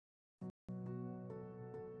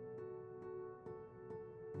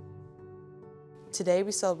Today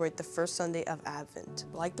we celebrate the first Sunday of Advent.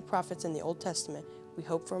 Like the prophets in the Old Testament, we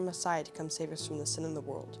hope for a Messiah to come save us from the sin of the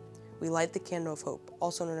world. We light the candle of hope,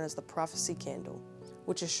 also known as the prophecy candle,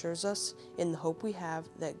 which assures us in the hope we have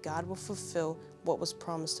that God will fulfill what was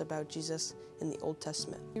promised about Jesus in the Old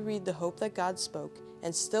Testament. We read the hope that God spoke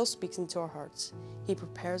and still speaks into our hearts. He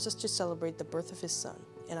prepares us to celebrate the birth of his Son.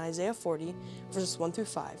 In Isaiah 40, verses 1 through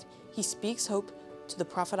 5, he speaks hope to the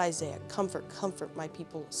prophet Isaiah. Comfort, comfort my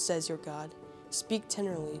people, says your God. Speak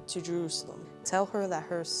tenderly to Jerusalem. Tell her that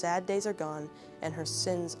her sad days are gone and her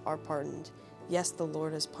sins are pardoned. Yes, the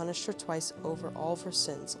Lord has punished her twice over all of her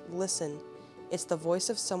sins. Listen, it's the voice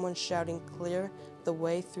of someone shouting, clear the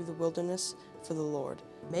way through the wilderness for the Lord.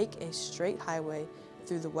 Make a straight highway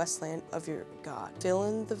through the wasteland of your God. Fill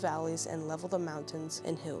in the valleys and level the mountains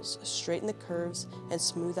and hills. Straighten the curves and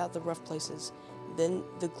smooth out the rough places. Then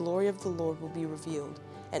the glory of the Lord will be revealed,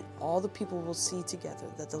 and all the people will see together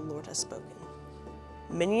that the Lord has spoken.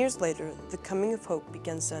 Many years later, the coming of hope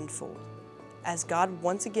begins to unfold, as God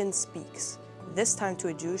once again speaks, this time to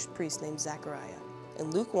a Jewish priest named Zechariah.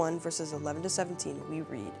 In Luke 1, verses 11 to 17, we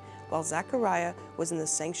read, while Zechariah was in the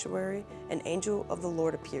sanctuary, an angel of the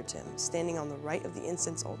Lord appeared to him, standing on the right of the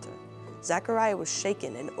incense altar. Zechariah was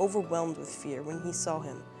shaken and overwhelmed with fear when he saw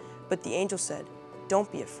him. But the angel said,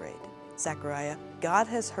 don't be afraid, Zechariah. God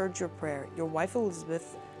has heard your prayer. Your wife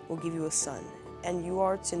Elizabeth will give you a son, and you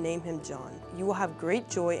are to name him John. You will have great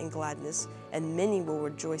joy and gladness, and many will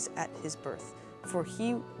rejoice at his birth. For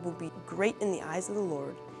he will be great in the eyes of the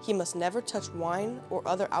Lord. He must never touch wine or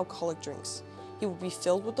other alcoholic drinks. He will be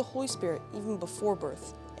filled with the Holy Spirit even before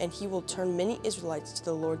birth, and he will turn many Israelites to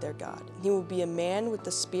the Lord their God. He will be a man with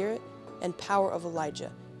the spirit and power of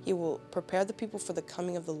Elijah. He will prepare the people for the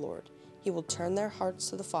coming of the Lord. He will turn their hearts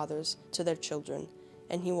to the fathers, to their children,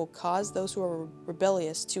 and he will cause those who are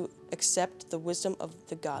rebellious to accept the wisdom of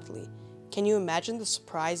the godly. Can you imagine the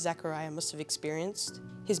surprise Zechariah must have experienced?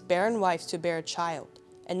 His barren wife to bear a child,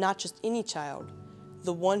 and not just any child,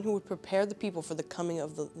 the one who would prepare the people for the coming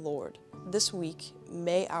of the Lord. This week,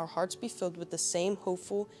 may our hearts be filled with the same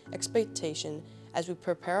hopeful expectation as we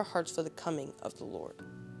prepare our hearts for the coming of the Lord.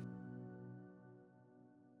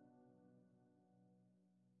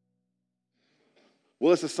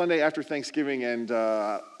 Well, it's a Sunday after Thanksgiving, and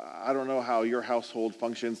I don't know how your household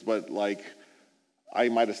functions, but I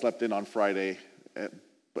might have slept in on Friday, and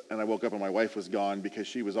I woke up and my wife was gone because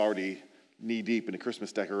she was already knee-deep in the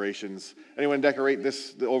Christmas decorations. Anyone decorate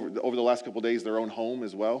this over the last couple of days, their own home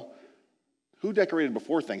as well? Who decorated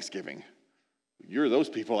before Thanksgiving? You're those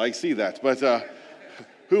people, I see that. But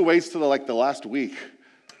who waits till the last week?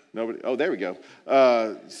 Nobody? Oh, there we go.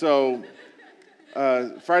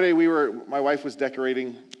 Friday my wife was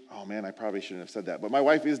decorating. Oh man, I probably shouldn't have said that. But my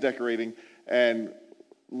wife is decorating, and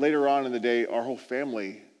later on in the day, our whole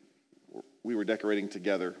family, we were decorating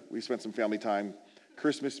together. We spent some family time.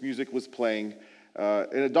 Christmas music was playing.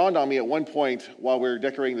 And it dawned on me at one point while we were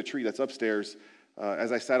decorating the tree that's upstairs,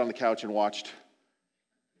 as I sat on the couch and watched.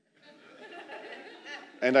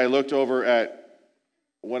 And I looked over at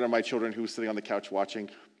one of my children who was sitting on the couch watching,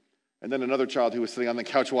 and then another child who was sitting on the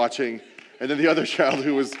couch watching, and then the other child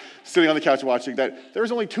who was sitting on the couch watching, that there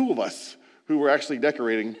was only two of us who were actually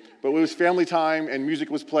decorating, but it was family time and music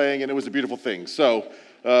was playing and it was a beautiful thing. So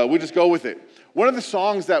we just go with it. One of the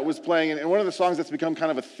songs that was playing, and one of the songs that's become kind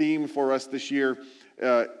of a theme for us this year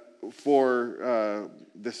for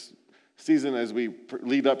this season as we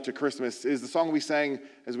lead up to Christmas, is the song we sang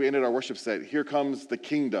as we ended our worship set, Here Comes the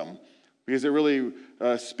Kingdom, because it really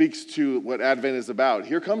speaks to what Advent is about.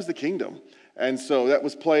 Here comes the kingdom. And so that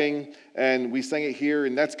was playing, and we sang it here,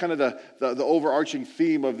 and that's kind of the overarching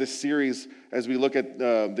theme of this series as we look at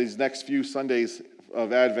these next few Sundays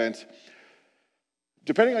of Advent.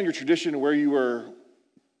 Depending on your tradition, where you're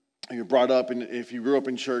brought up, and if you grew up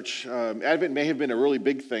in church, Advent may have been a really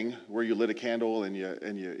big thing where you lit a candle and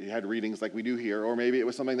you had readings like we do here, or maybe it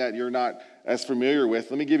was something that you're not as familiar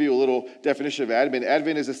with. Let me give you a little definition of Advent.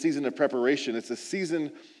 Advent is a season of preparation. It's a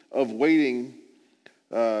season of waiting.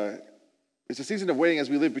 It's a season of waiting as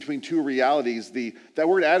we live between two realities. That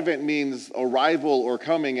word Advent means arrival or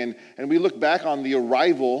coming, and we look back on the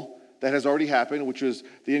arrival that has already happened, which was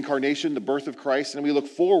the incarnation, the birth of Christ, and we look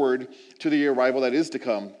forward to the arrival that is to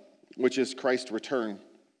come, which is Christ's return.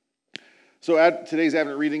 So today's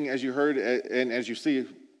Advent reading, as you heard and as you see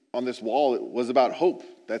on this wall, it was about hope.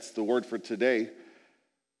 That's the word for today.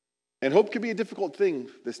 And hope can be a difficult thing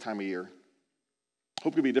this time of year.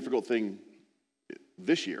 Hope can be a difficult thing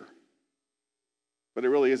this year. But it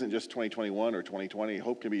really isn't just 2021 or 2020.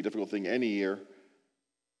 Hope can be a difficult thing any year,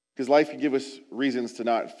 because life can give us reasons to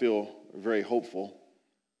not feel very hopeful.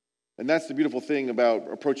 And that's the beautiful thing about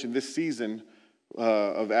approaching this season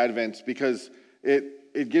of Advent because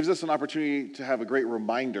it gives us an opportunity to have a great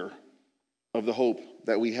reminder of the hope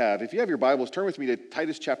that we have. If you have your Bibles, turn with me to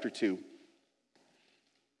Titus chapter 2.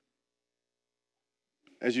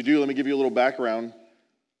 As you do, let me give you a little background.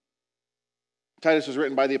 Titus was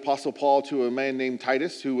written by the Apostle Paul to a man named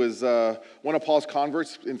Titus, who was one of Paul's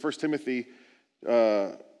converts. In 1 Timothy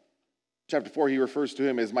chapter 4, he refers to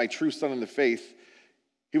him as my true son in the faith.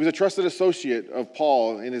 He was a trusted associate of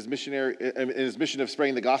Paul in his mission of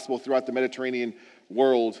spreading the gospel throughout the Mediterranean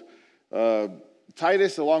world.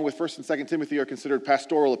 Titus, along with 1 and 2 Timothy, are considered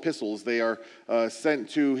pastoral epistles. They are sent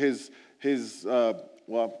to his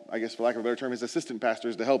I guess for lack of a better term, his assistant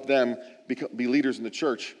pastors to help them be leaders in the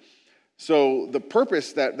church. So the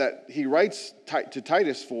purpose that he writes to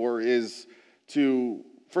Titus for is to,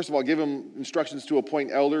 first of all, give him instructions to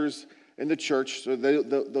appoint elders in the church, so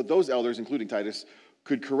those elders, including Titus,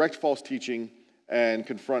 could correct false teaching and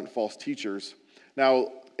confront false teachers. Now,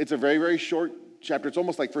 it's a very, very short chapter. It's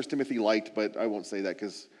almost like 1 Timothy light, but I won't say that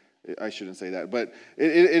because I shouldn't say that. But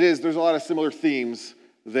it is, there's a lot of similar themes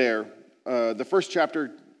there. The first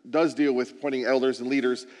chapter does deal with appointing elders and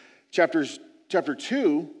leaders. Chapter 2,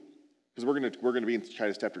 because we're going to be in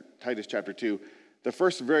Titus chapter 2.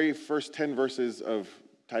 The very first 10 verses of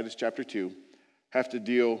Titus chapter 2 have to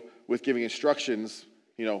deal with giving instructions.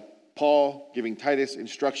 Paul giving Titus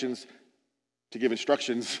instructions to give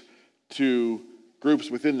instructions to groups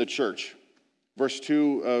within the church. Verse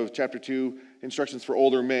 2 of chapter 2, instructions for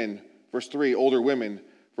older men. Verse 3, older women.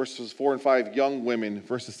 Verses 4 and 5, young women.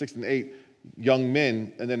 Verses 6 and 8, young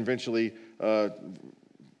men. And then eventually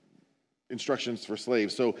instructions for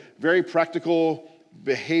slaves. So very practical,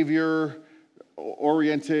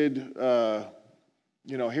 behavior-oriented,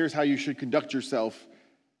 here's how you should conduct yourself.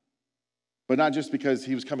 But not just because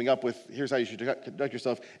he was coming up with, here's how you should conduct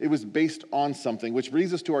yourself. It was based on something, which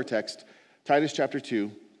brings us to our text, Titus chapter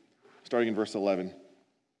 2, starting in verse 11.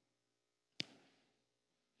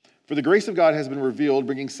 For the grace of God has been revealed,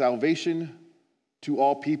 bringing salvation to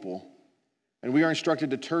all people. And we are instructed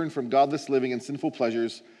to turn from godless living and sinful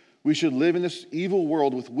pleasures. We should live in this evil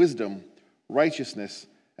world with wisdom, righteousness,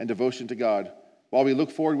 and devotion to God, while we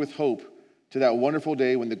look forward with hope to that wonderful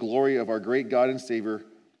day when the glory of our great God and Savior,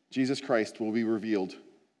 Jesus Christ, will be revealed.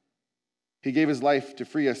 He gave his life to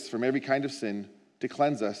free us from every kind of sin, to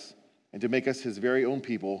cleanse us, and to make us his very own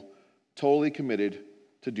people, totally committed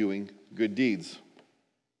to doing good deeds.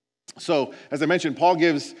 So, as I mentioned, Paul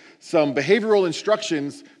gives some behavioral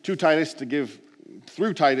instructions to Titus to give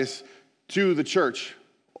through Titus to the church.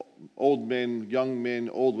 Old men, young men,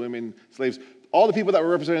 old women, slaves, all the people that were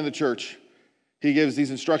represented in the church. He gives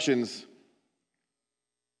these instructions.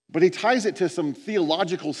 But he ties it to some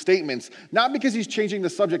theological statements, not because he's changing the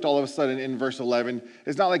subject all of a sudden in verse 11.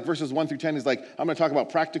 It's not like verses 1 through 10 is like, I'm going to talk about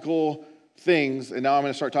practical things, and now I'm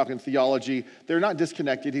going to start talking theology. They're not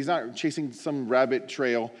disconnected. He's not chasing some rabbit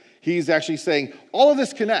trail. He's actually saying, all of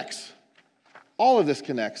this connects. All of this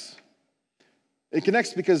connects. It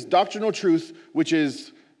connects because doctrinal truth, which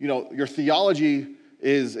is, your theology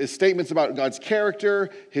is statements about God's character,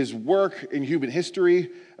 his work in human history.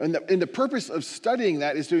 And the purpose of studying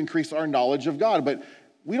that is to increase our knowledge of God. But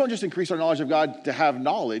we don't just increase our knowledge of God to have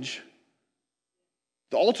knowledge.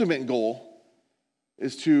 The ultimate goal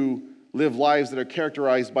is to live lives that are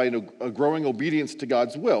characterized by a growing obedience to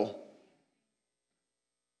God's will.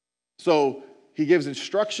 So he gives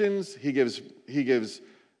instructions, he gives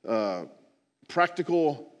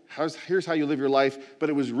practical, here's how you live your life, but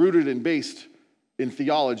it was rooted and based in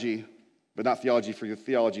theology, but not theology for your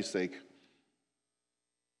theology's sake.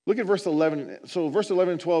 Look at verse 11. So verse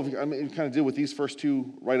 11 and 12, I'm going to kind of deal with these first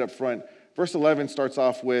two right up front. Verse 11 starts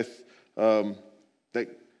off with that the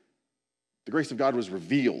grace of God was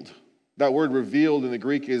revealed. That word revealed in the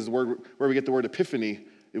Greek is the word where we get the word epiphany.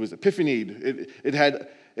 It was epiphanied. It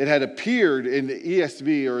had appeared in the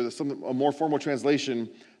ESV or a more formal translation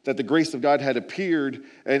that the grace of God had appeared.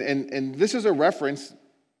 And this is a reference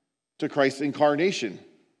to Christ's incarnation.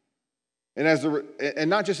 And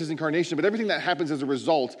not just his incarnation, but everything that happens as a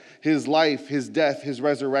result, his life, his death, his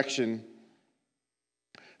resurrection.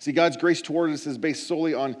 See, God's grace toward us is based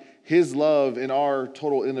solely on his love and our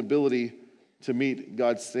total inability to meet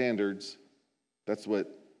God's standards. That's what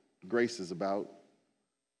grace is about.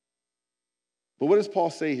 But what does Paul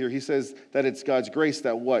say here? He says that it's God's grace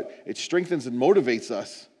that what? It strengthens and motivates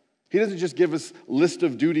us. He doesn't just give us a list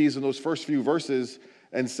of duties in those first few verses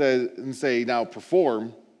and say, now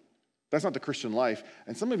perform. That's not the Christian life.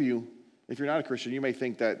 And some of you, if you're not a Christian, you may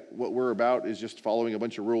think that what we're about is just following a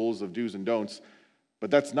bunch of rules of do's and don'ts.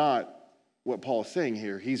 But that's not what Paul is saying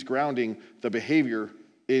here. He's grounding the behavior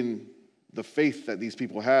in the faith that these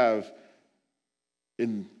people have.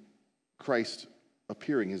 in Christ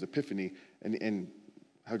appearing, his epiphany, and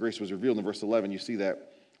how grace was revealed in verse 11. You see that.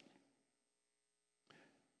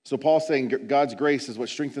 So Paul's saying God's grace is what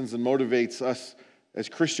strengthens and motivates us as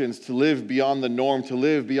Christians to live beyond the norm, to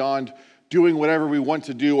live beyond doing whatever we want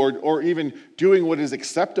to do, or even doing what is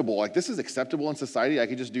acceptable. Like, this is acceptable in society, I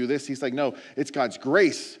could just do this. He's like, no, it's God's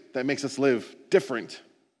grace that makes us live different.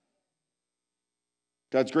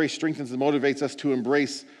 God's grace strengthens and motivates us to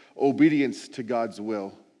embrace obedience to God's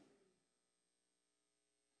will.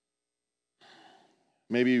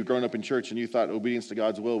 Maybe you've grown up in church and you thought obedience to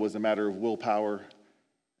God's will was a matter of willpower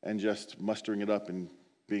and just mustering it up and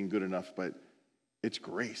being good enough, but it's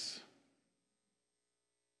grace.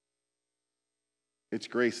 It's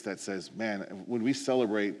grace that says, man, when we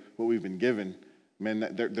celebrate what we've been given, man,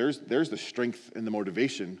 there's the strength and the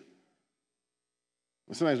motivation.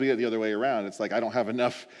 Sometimes we get the other way around. It's like, I don't have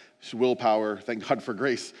enough willpower. Thank God for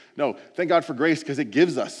grace. No, thank God for grace because it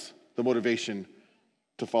gives us the motivation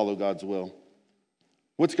to follow God's will.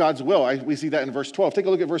 What's God's will? We see that in verse 12. Take a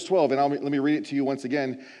look at verse 12, and let me read it to you once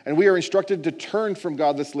again. And we are instructed to turn from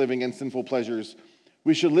godless living and sinful pleasures.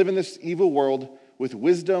 We should live in this evil world with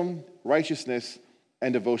wisdom, righteousness,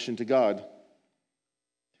 and devotion to God.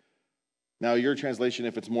 Now, your translation,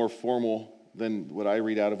 if it's more formal than what I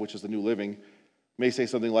read out of, which is the New Living, may say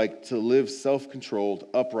something like, to live self-controlled,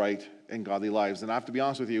 upright, and godly lives. And I have to be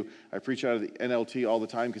honest with you, I preach out of the NLT all the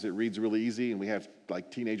time because it reads really easy, and we have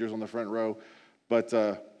like teenagers on the front row. But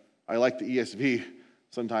I like the ESV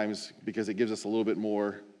sometimes because it gives us a little bit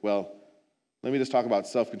more, well, let me just talk about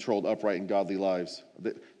self-controlled, upright, and godly lives.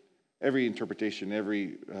 Every interpretation,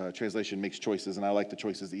 every translation makes choices, and I like the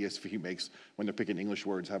choices the ESV makes when they're picking English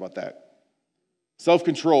words. How about that?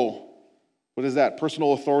 Self-control. What is that?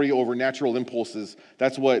 Personal authority over natural impulses.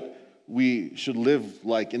 That's what we should live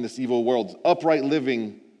like in this evil world. Upright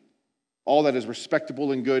living, all that is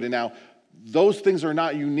respectable and good. And now, those things are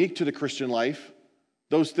not unique to the Christian life.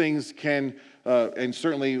 Those things can, and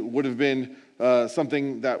certainly would have been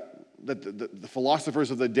something that the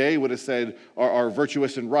philosophers of the day would have said are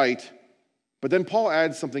virtuous and right. But then Paul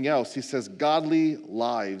adds something else. He says, godly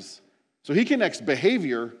lives. So he connects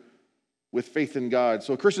behavior with faith in God.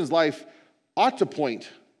 So a Christian's life ought to point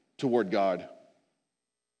toward God.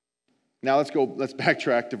 Now let's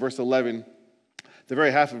backtrack to verse 11. The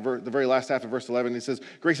very last half of verse 11, it says,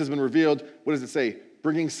 grace has been revealed. What does it say?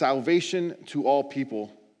 Bringing salvation to all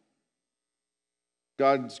people.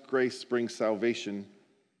 God's grace brings salvation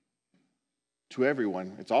to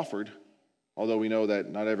everyone. It's offered, although we know that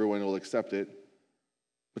not everyone will accept it.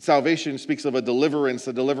 But salvation speaks of a deliverance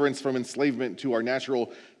from enslavement to our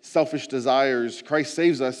natural selfish desires. Christ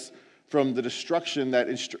saves us from the destruction that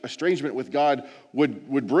estrangement with God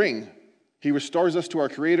would bring. He restores us to our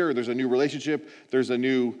Creator. There's a new relationship. There's a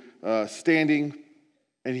new standing.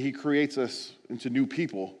 And he creates us into new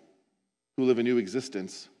people who live a new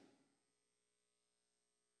existence.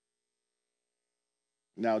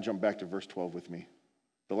 Now jump back to verse 12 with me.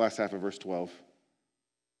 The last half of verse 12.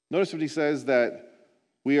 Notice what he says, that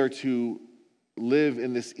we are to live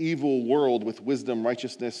in this evil world with wisdom,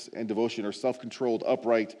 righteousness, and devotion, or self-controlled,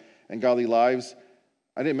 upright, and godly lives.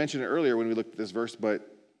 I didn't mention it earlier when we looked at this verse, but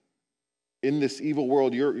in this evil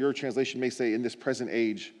world, your translation may say in this present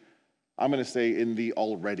age. I'm going to say in the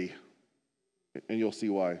already, and you'll see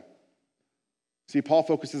why. See, Paul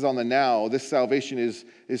focuses on the now. This salvation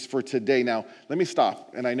is for today. Now, let me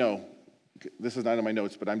stop, and I know this is not in my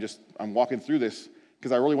notes, but I'm walking through this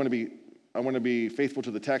because I really want to be faithful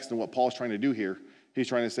to the text and what Paul's trying to do here. He's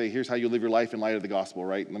trying to say, here's how you live your life in light of the gospel,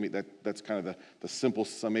 right? That's kind of the simple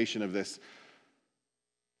summation of this.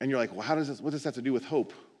 And you're like, well, what does this have to do with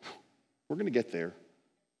hope? We're going to get there.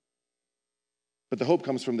 But the hope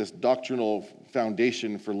comes from this doctrinal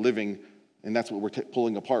foundation for living, and that's what we're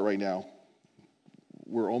pulling apart right now.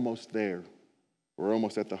 We're almost there. We're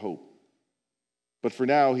almost at the hope. But for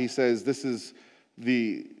now, he says this is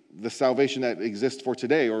the salvation that exists for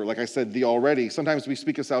today, or like I said, the already. Sometimes we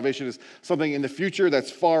speak of salvation as something in the future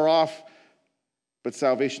that's far off, but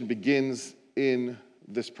salvation begins in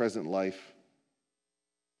this present life.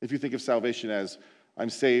 If you think of salvation as, I'm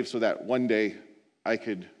saved so that one day I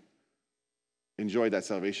could enjoy that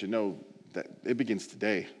salvation. No, that it begins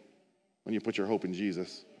today when you put your hope in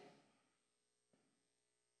Jesus.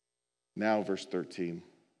 Now, verse 13.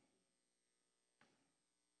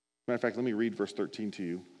 Matter of fact, let me read verse 13 to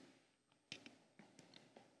you.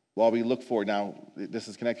 While we look forward, now this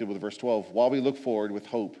is connected with verse 12. While we look forward with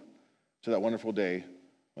hope to that wonderful day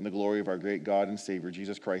when the glory of our great God and Savior,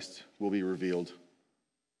 Jesus Christ, will be revealed.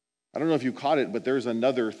 I don't know if you caught it, but there's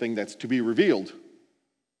another thing that's to be revealed.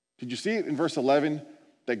 Did you see it in verse 11?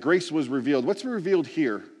 that grace was revealed. What's revealed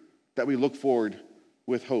here that we look forward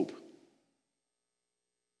with hope?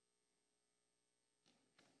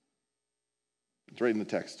 It's right in the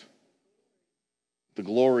text. The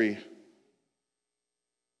glory.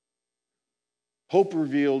 Hope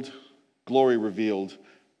revealed, glory revealed.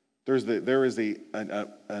 There is an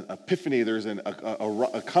epiphany, there's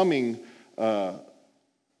a coming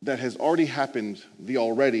that has already happened, the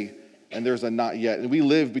already, and there's a not yet. And we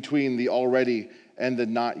live between the already and the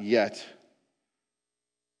not yet,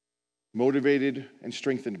 motivated and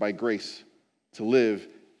strengthened by grace to live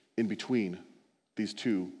in between these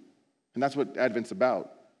two. And that's what Advent's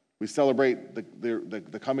about. We celebrate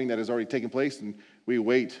the coming that has already taken place, and we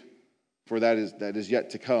wait for that is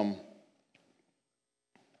yet to come.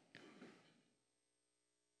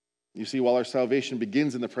 You see, while our salvation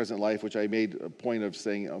begins in the present life, which I made a point of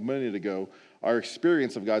saying a minute ago, our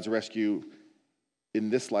experience of God's rescue in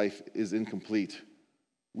this life is incomplete.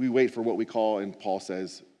 We wait for what we call, and Paul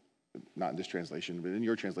says, not in this translation, but in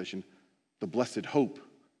your translation, the blessed hope.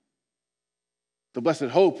 The blessed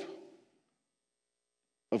hope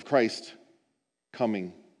of Christ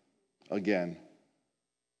coming again.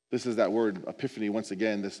 This is that word, epiphany, once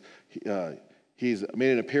again. He's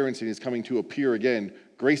made an appearance and he's coming to appear again.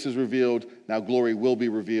 Grace is revealed, now glory will be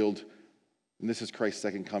revealed. And this is Christ's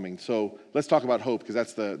second coming. So let's talk about hope, because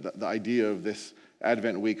that's the idea of this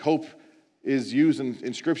Advent week. Hope is used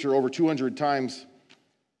in Scripture over 200 times.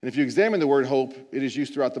 And if you examine the word hope, it is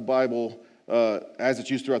used throughout the Bible, as it's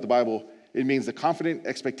used throughout the Bible. It means the confident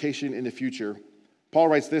expectation in the future. Paul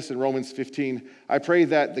writes this in Romans 15, I pray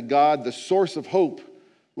that the God, the source of hope,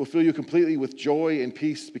 will fill you completely with joy and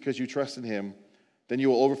peace because you trust in him. Then you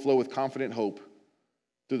will overflow with confident hope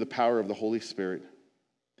through the power of the Holy Spirit.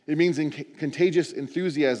 It means contagious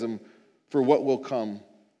enthusiasm for what will come.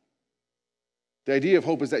 The idea of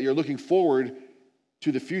hope is that you're looking forward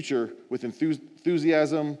to the future with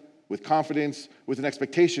enthusiasm, with confidence, with an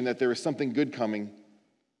expectation that there is something good coming.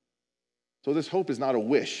 So this hope is not a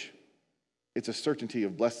wish. It's a certainty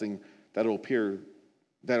of blessing that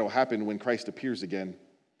will happen when Christ appears again.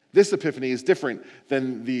 This epiphany is different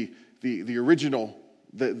than the original.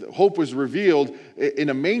 The hope was revealed in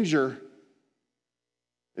a manger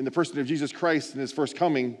in the person of Jesus Christ in his first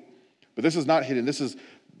coming, but this is not hidden. This is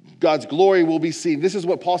God's glory will be seen. This is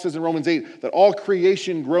what Paul says in Romans 8, that all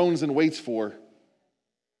creation groans and waits for.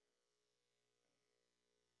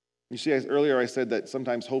 You see, earlier I said that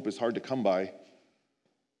sometimes hope is hard to come by.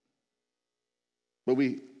 But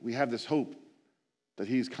we have this hope that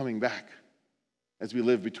he's coming back as we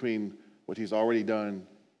live between what he's already done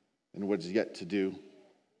and what is yet to do.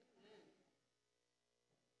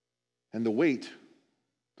 And the wait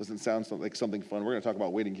doesn't sound like something fun. We're going to talk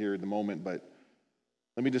about waiting here in a moment, but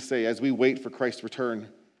let me just say, as we wait for Christ's return,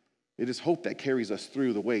 it is hope that carries us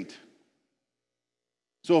through the wait.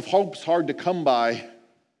 So if hope's hard to come by,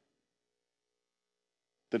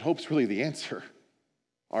 then hope's really the answer.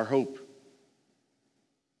 Our hope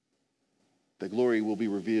that glory will be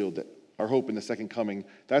revealed, that our hope in the second coming,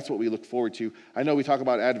 that's what we look forward to. I know we talk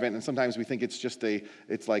about Advent, and sometimes we think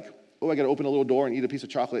it's like, oh, I got to open a little door and eat a piece of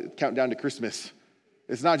chocolate, count down to Christmas.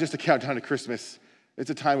 It's not just a countdown to Christmas. It's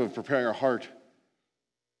a time of preparing our heart,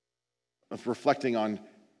 of reflecting on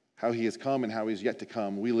how he has come and how he's yet to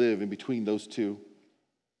come. We live in between those two.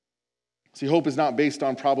 See, hope is not based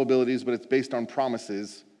on probabilities, but it's based on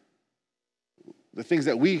promises. The things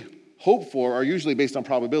that we hope for are usually based on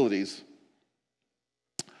probabilities.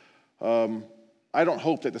 I don't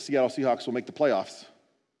hope that the Seattle Seahawks will make the playoffs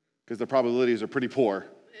because the probabilities are pretty poor.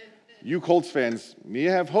 You Colts fans, may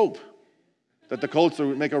have hope that the Colts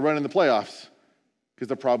will make a run in the playoffs because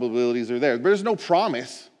the probabilities are there. But there's no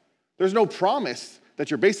promise. There's no promise that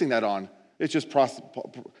you're basing that on. It's just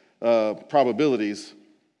probabilities.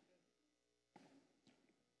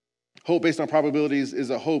 Hope based on probabilities is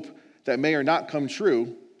a hope that may or not come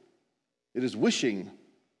true. It is wishing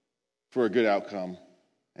for a good outcome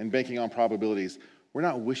and banking on probabilities. We're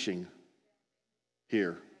not wishing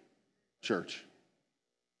here, church.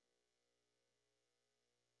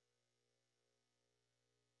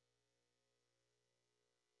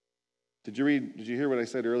 Did you hear what I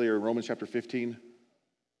said earlier in Romans chapter 15?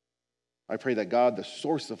 I pray that God, the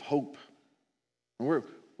source of hope, and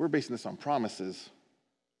we're basing this on promises.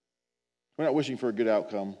 We're not wishing for a good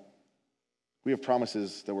outcome. We have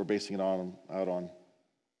promises that we're basing it out on.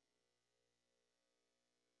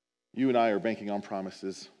 You and I are banking on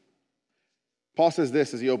promises. Paul says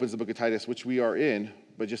this as he opens the book of Titus, which we are in,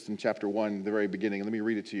 but just in chapter 1, the very beginning. Let me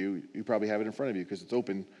read it to you. You probably have it in front of you because it's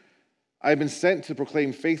open. I have been sent to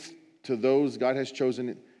proclaim faith to those God has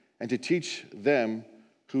chosen and to teach them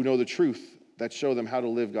who know the truth that show them how to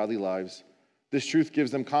live godly lives. This truth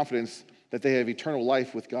gives them confidence that they have eternal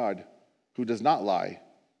life with God, who does not lie,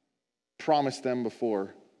 promised them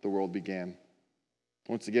before the world began.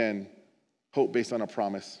 Once again, hope based on a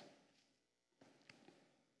promise.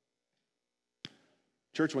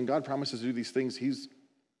 Church, when God promises to do these things, he's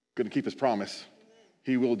going to keep his promise.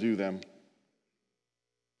 He will do them.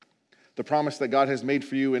 The promise that God has made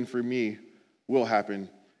for you and for me will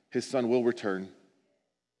happen. His Son will return.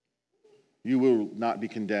 You will not be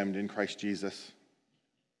condemned in Christ Jesus.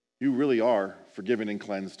 You really are forgiven and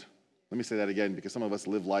cleansed. Let me say that again, because some of us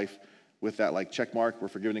live life with that like check mark, we're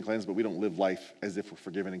forgiven and cleansed, but we don't live life as if we're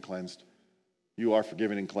forgiven and cleansed. You are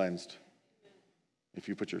forgiven and cleansed if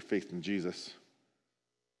you put your faith in Jesus.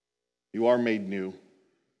 You are made new.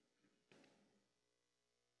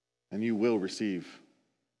 And you will receive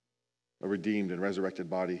a redeemed and resurrected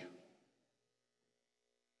body.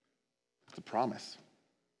 It's a promise.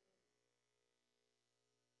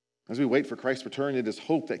 As we wait for Christ's return, it is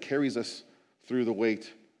hope that carries us through the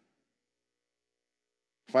wait.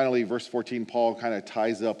 Finally, verse 14, Paul kind of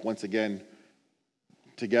ties up once again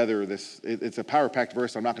together this. It's a power-packed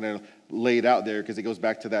verse. I'm not going to lay it out there because it goes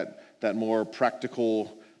back to that more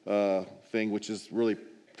practical thing, which is really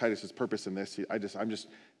Titus's purpose in this. I'm just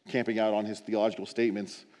camping out on his theological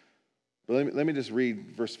statements. But let me just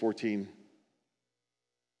read verse 14.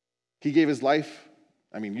 He gave his life.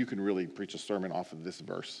 I mean, you can really preach a sermon off of this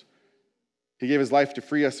verse. He gave his life to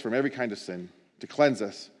free us from every kind of sin, to cleanse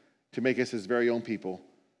us, to make us his very own people,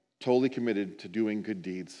 totally committed to doing good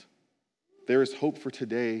deeds. There is hope for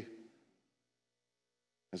today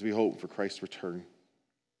as we hope for Christ's return.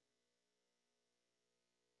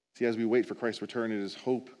 See, as we wait for Christ's return, it is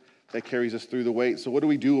hope that carries us through the wait. So what do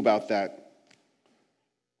we do about that?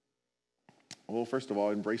 Well, first of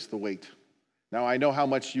all, embrace the wait. Now, I know how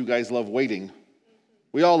much you guys love waiting.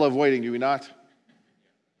 We all love waiting, do we not?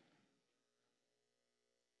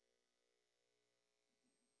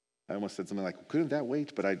 I almost said something like, couldn't that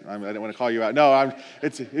wait? But I didn't want to call you out. No,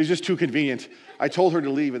 it's just too convenient. I told her to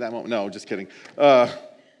leave at that moment. No, just kidding.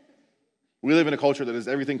 We live in a culture that does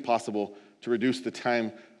everything possible to reduce the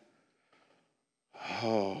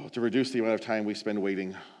amount of time we spend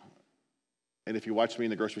waiting. And if you watch me in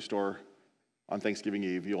the grocery store on Thanksgiving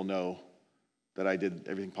Eve, you'll know that I did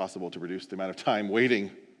everything possible to reduce the amount of time waiting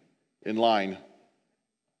in line.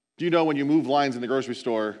 Do you know when you move lines in the grocery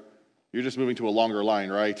store, you're just moving to a longer line,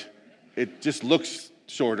 right? It just looks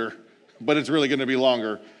shorter, but it's really going to be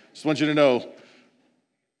longer. Just want you to know,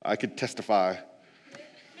 I could testify.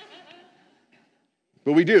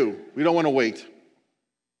 But we don't want to wait.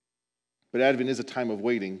 But Advent is a time of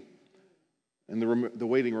waiting, and the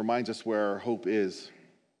waiting reminds us where our hope is.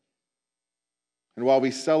 And while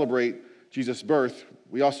we celebrate Jesus' birth,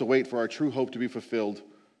 we also wait for our true hope to be fulfilled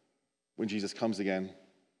when Jesus comes again.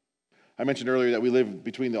 I mentioned earlier that we live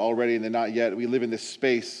between the already and the not yet. We live in this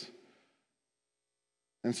space.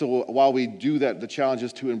 And so while we do that, the challenge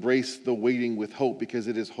is to embrace the waiting with hope, because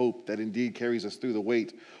it is hope that indeed carries us through the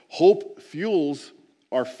wait. Hope fuels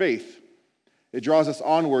our faith. It draws us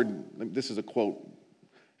onward. This is a quote.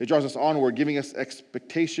 It draws us onward, giving us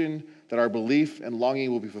expectation that our belief and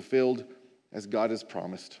longing will be fulfilled as God has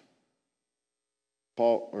promised.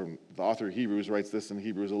 Paul, or the author of Hebrews, writes this in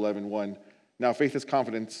Hebrews 11:1. Now faith is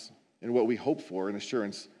confidence in what we hope for and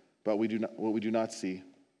assurance about what we do not see.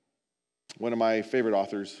 One of my favorite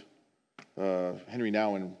authors, Henry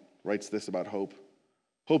Nouwen, writes this about hope.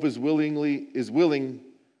 Hope is willing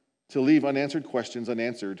to leave unanswered questions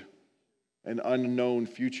unanswered and unknown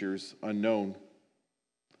futures unknown.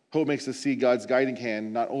 Hope makes us see God's guiding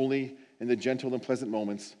hand not only in the gentle and pleasant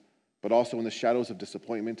moments, but also in the shadows of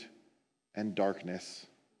disappointment and darkness.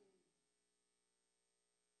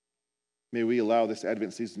 May we allow this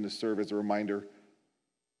Advent season to serve as a reminder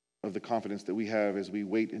of the confidence that we have as we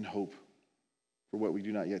wait in hope for what we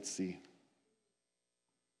do not yet see.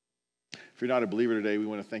 If you're not a believer today, we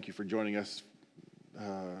want to thank you for joining us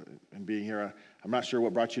and being here. I'm not sure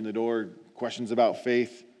what brought you in the door. Questions about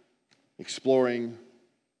faith, exploring.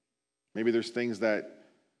 Maybe there's things that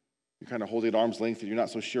you kind of hold at arm's length that you're not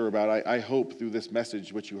so sure about. I hope through this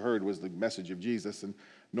message, what you heard was the message of Jesus. And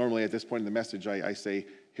normally at this point in the message, I say,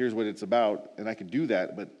 here's what it's about. And I could do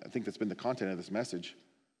that, but I think that's been the content of this message.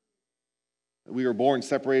 We are born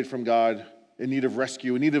separated from God, in need of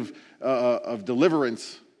rescue, in need of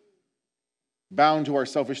deliverance, bound to our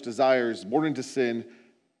selfish desires, born into sin,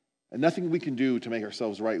 and nothing we can do to make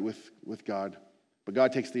ourselves right with God. But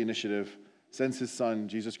God takes the initiative, sends his Son,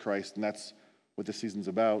 Jesus Christ, and that's what this season's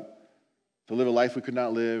about. To live a life we could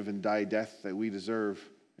not live and die a death that we deserve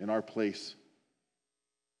in our place.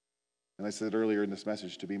 And I said earlier in this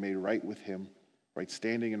message, to be made right with him, right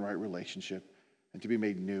standing and right relationship, and to be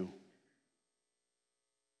made new.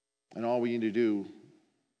 And all we need to do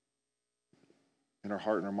in our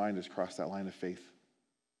heart and our mind is cross that line of faith.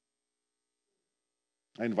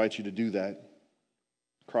 I invite you to do that.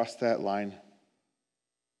 Cross that line.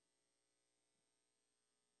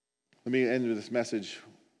 Let me end with this message,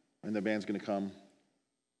 and the band's going to come,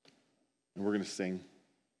 and we're going to sing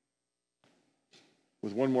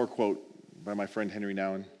with one more quote by my friend Henry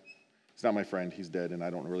Nouwen. He's not my friend, he's dead, and I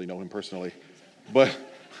don't really know him personally. But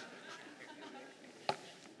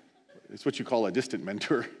it's what you call a distant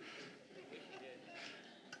mentor.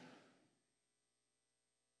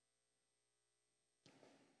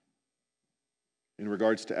 In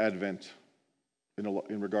regards to Advent,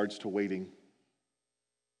 in regards to waiting,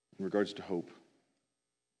 in regards to hope.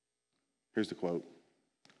 Here's the quote.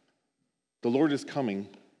 "The Lord is coming,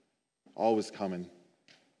 always coming.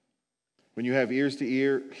 When you have ears to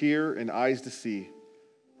hear and eyes to see,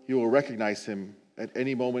 you will recognize him at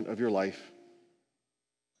any moment of your life.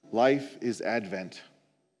 Life is Advent.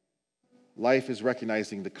 Life is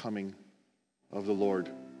recognizing the coming of the Lord."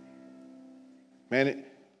 Man,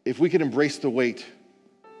 if we can embrace the wait,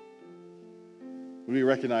 we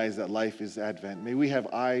recognize that life is Advent. May we have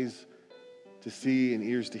eyes to see and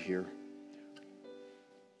ears to hear.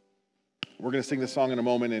 We're going to sing this song in a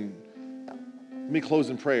moment, and let me close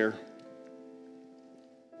in prayer,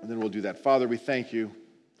 and then we'll do that. Father, we thank you.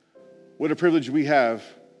 What a privilege we have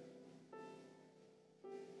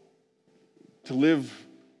to live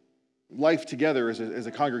life together as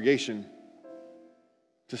a congregation,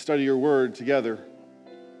 to study your word together,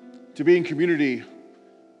 to be in community,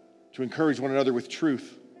 to encourage one another with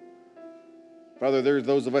truth. Father, there are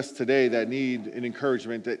those of us today that need an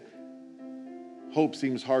encouragement, that hope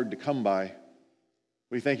seems hard to come by.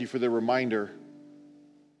 We thank you for the reminder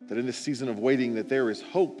that in this season of waiting that there is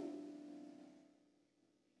hope.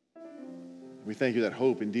 We thank you that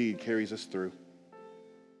hope indeed carries us through.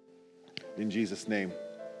 In Jesus' name,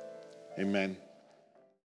 amen.